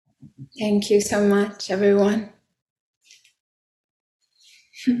Thank you so much, everyone.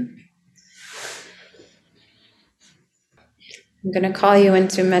 I'm going to call you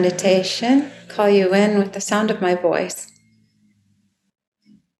into meditation, call you in with the sound of my voice.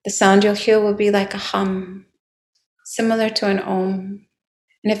 The sound you'll hear will be like a hum, similar to an om.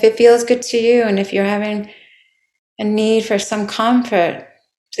 And if it feels good to you, and if you're having a need for some comfort,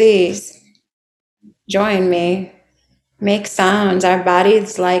 please join me. Make sounds. Our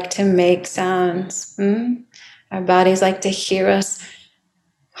bodies like to make sounds. Our bodies like to hear us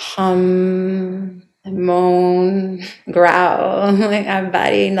hum, moan, growl. Like our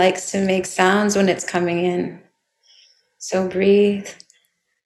body likes to make sounds when it's coming in. So breathe.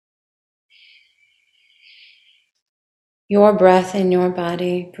 Your breath in your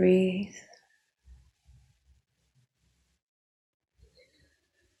body. Breathe.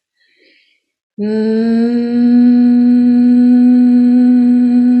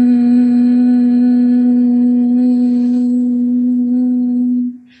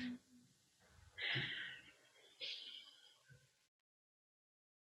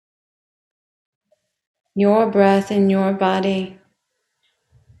 Your breath in your body.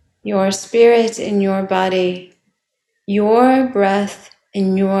 Your spirit in your body. Your breath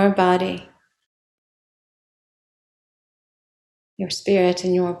in your body. Your spirit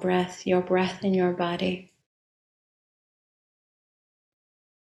in your breath in your body.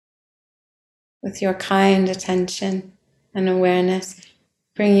 With your kind attention and awareness,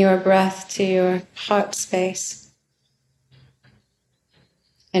 bring your breath to your heart space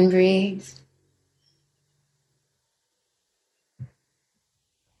and breathe.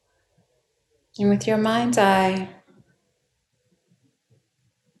 And with your mind's eye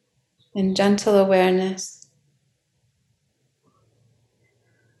and gentle awareness,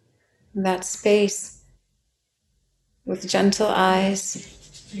 that space with gentle eyes,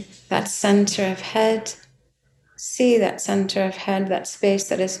 that center of head, see that center of head, that space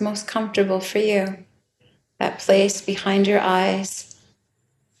that is most comfortable for you, that place behind your eyes.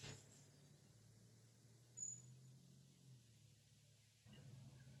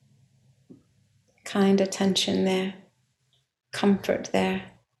 Kind attention there, comfort there.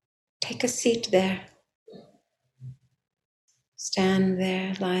 Take a seat there. Stand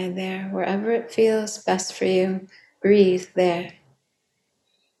there, lie there, wherever it feels best for you. Breathe there.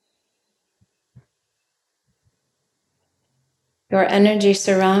 Your energy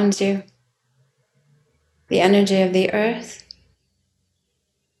surrounds you. The energy of the earth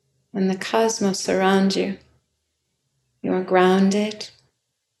and the cosmos surround you. You are grounded.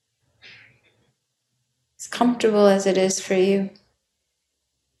 As comfortable as it is for you.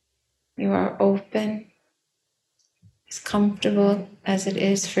 You are open. As comfortable as it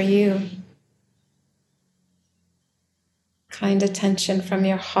is for you. Kind attention from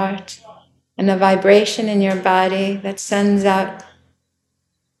your heart and a vibration in your body that sends out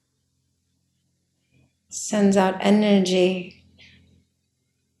energy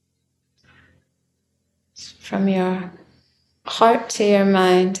from your heart to your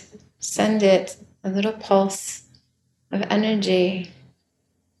mind. Send it a little pulse of energy.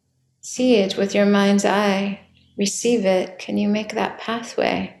 See it with your mind's eye. Receive it. Can you make that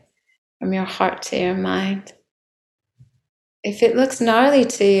pathway from your heart to your mind? If it looks gnarly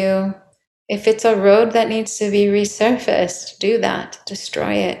to you, if it's a road that needs to be resurfaced, do that.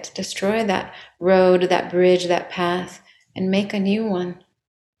 Destroy it. Destroy that road, that bridge, that path, and make a new one.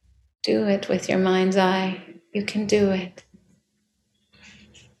 Do it with your mind's eye. You can do it.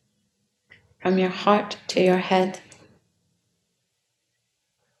 From your heart to your head.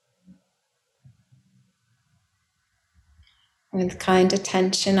 With kind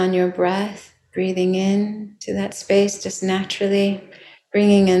attention on your breath, breathing in to that space just naturally,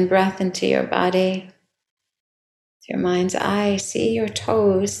 bringing in breath into your body. With your mind's eye, see your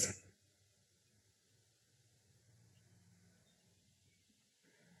toes.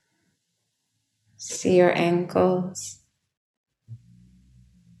 See your ankles.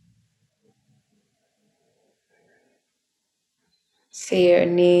 See your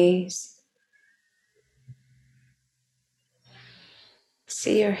knees.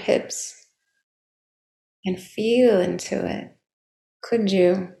 See your hips and feel into it. Could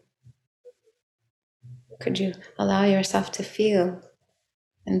you allow yourself to feel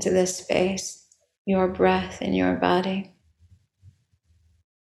into this space, your breath in your body?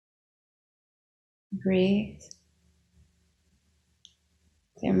 Breathe.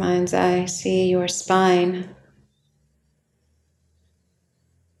 With your mind's eye, see your spine.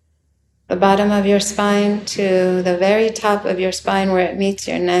 The bottom of your spine to the very top of your spine where it meets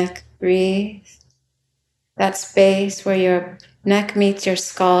your neck. Breathe. That space where your neck meets your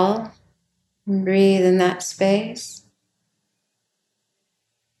skull. And breathe in that space.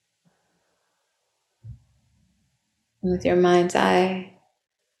 And with your mind's eye,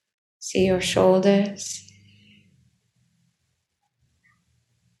 see your shoulders.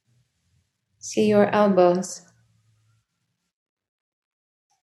 See your elbows.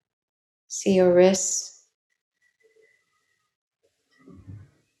 See your wrists.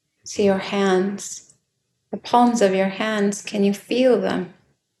 See your hands. The palms of your hands, can you feel them?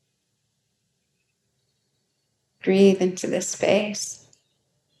 Breathe into this space.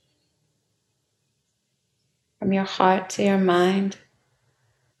 From your heart to your mind.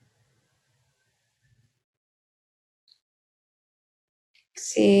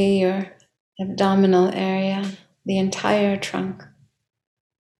 See your abdominal area, the entire trunk.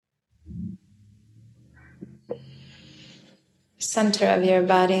 Center of your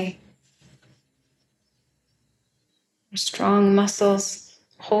body. Strong muscles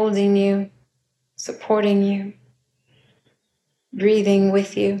holding you, supporting you, breathing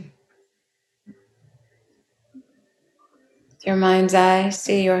with you. With your mind's eye,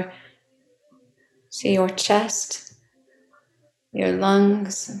 see your chest, your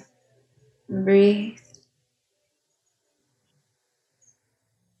lungs. Breathe.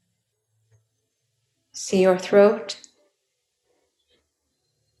 See your throat,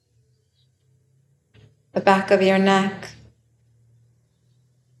 the back of your neck,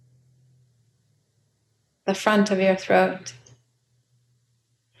 the front of your throat.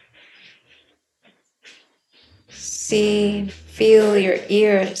 See, feel your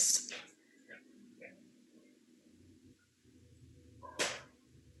ears.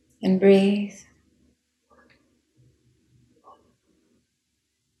 And breathe.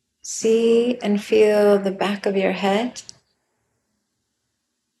 See and feel the back of your head.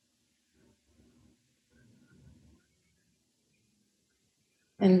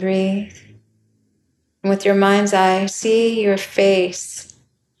 And breathe. And with your mind's eye, see your face.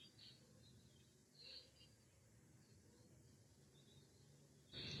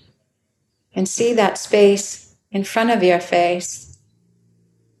 And see that space in front of your face.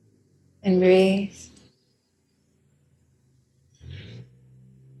 And breathe.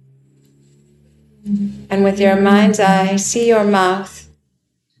 And with your mind's eye, see your mouth.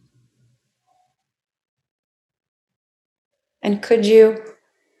 And could you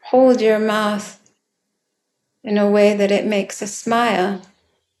hold your mouth in a way that it makes a smile?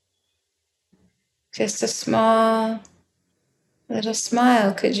 Just a small little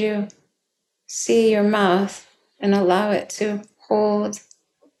smile. Could you see your mouth and allow it to hold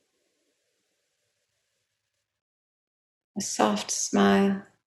a soft smile?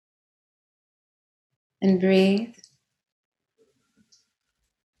 And breathe.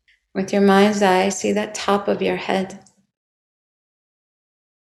 With your mind's eye, see that top of your head.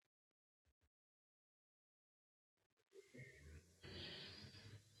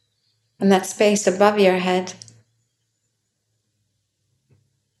 And that space above your head.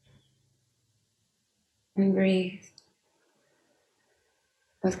 And breathe.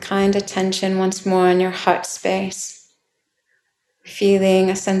 With kind attention once more in your heart space.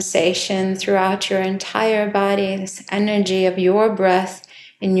 Feeling a sensation throughout your entire body, this energy of your breath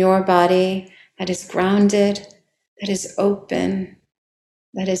in your body that is grounded, that is open,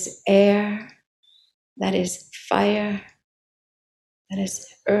 that is air, that is fire, that is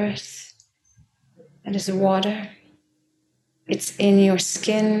earth, that is water. It's in your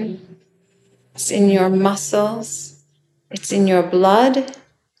skin, it's in your muscles, it's in your blood,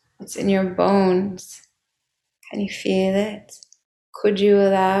 it's in your bones. Can you feel it? Could you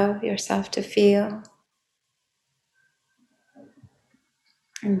allow yourself to feel?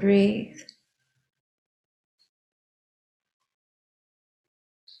 And breathe.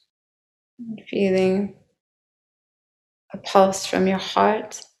 And feeling a pulse from your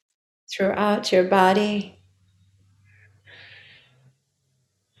heart throughout your body.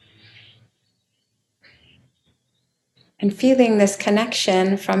 And feeling this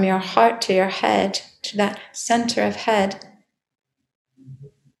connection from your heart to your head, to that center of head.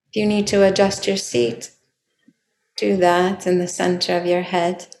 If you need to adjust your seat, do that in the center of your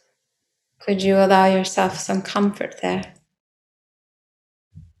head. Could you allow yourself some comfort there?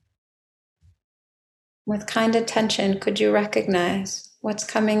 With kind attention, could you recognize what's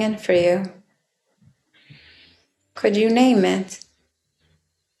coming in for you? Could you name it?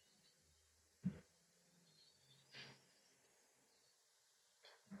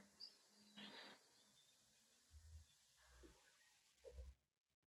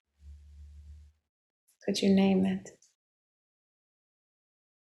 Could you name it?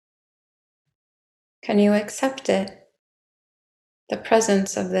 Can you accept it? the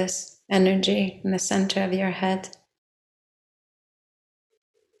presence of this energy in the center of your head.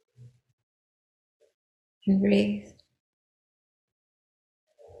 And breathe.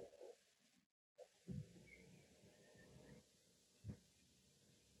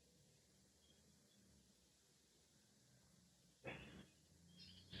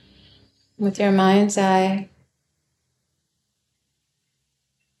 With your mind's eye,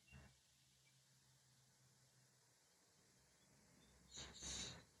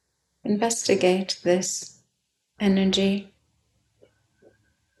 investigate this energy.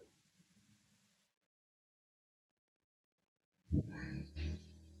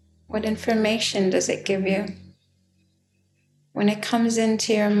 What information does it give you? When it comes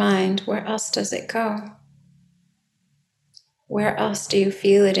into your mind, where else does it go? Where else do you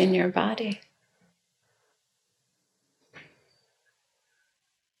feel it in your body?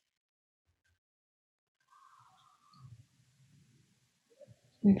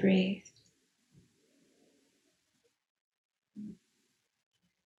 And breathe.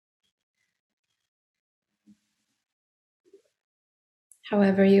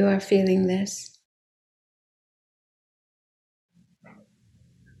 However you are feeling this,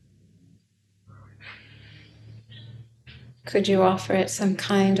 could you offer it some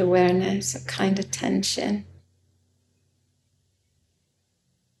kind awareness, some kind attention?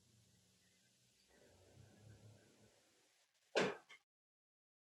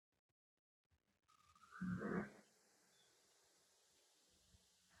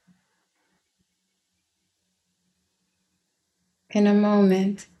 In a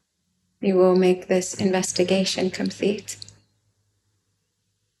moment, you will make this investigation complete.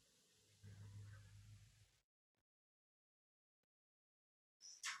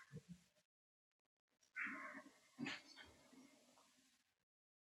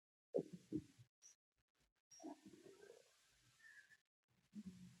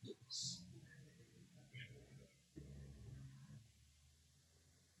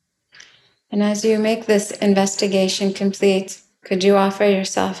 And as you make this investigation complete, could you offer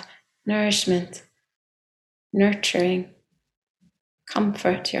yourself nourishment, nurturing,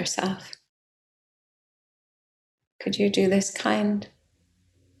 comfort yourself? Could you do this in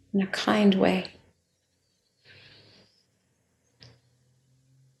a kind way?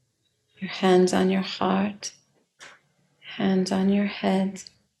 Your hands on your heart, hands on your head,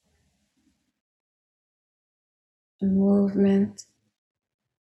 a movement,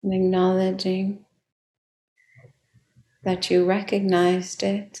 and acknowledging that you recognized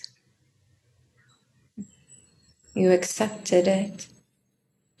it, you accepted it,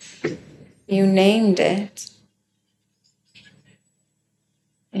 you named it,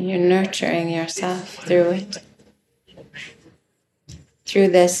 and you're nurturing yourself through it, through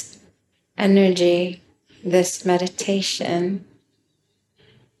this energy, this meditation.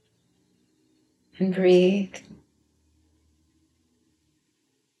 And breathe.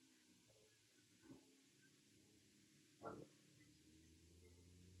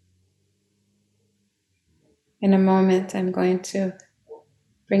 In a moment, I'm going to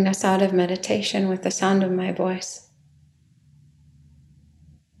bring us out of meditation with the sound of my voice.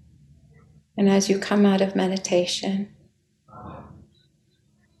 And as you come out of meditation,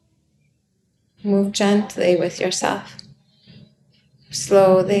 move gently with yourself.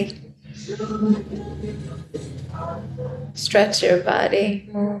 Slowly stretch your body,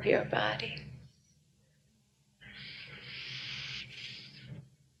 move your body.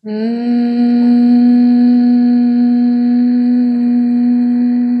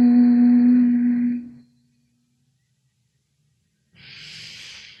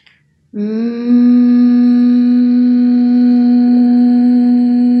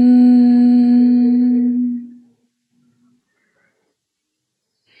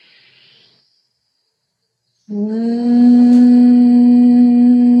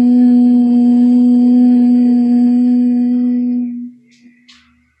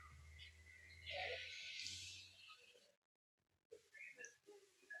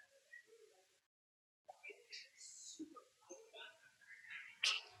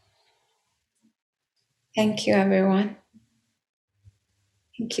 Thank you, everyone.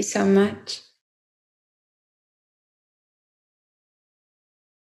 Thank you so much.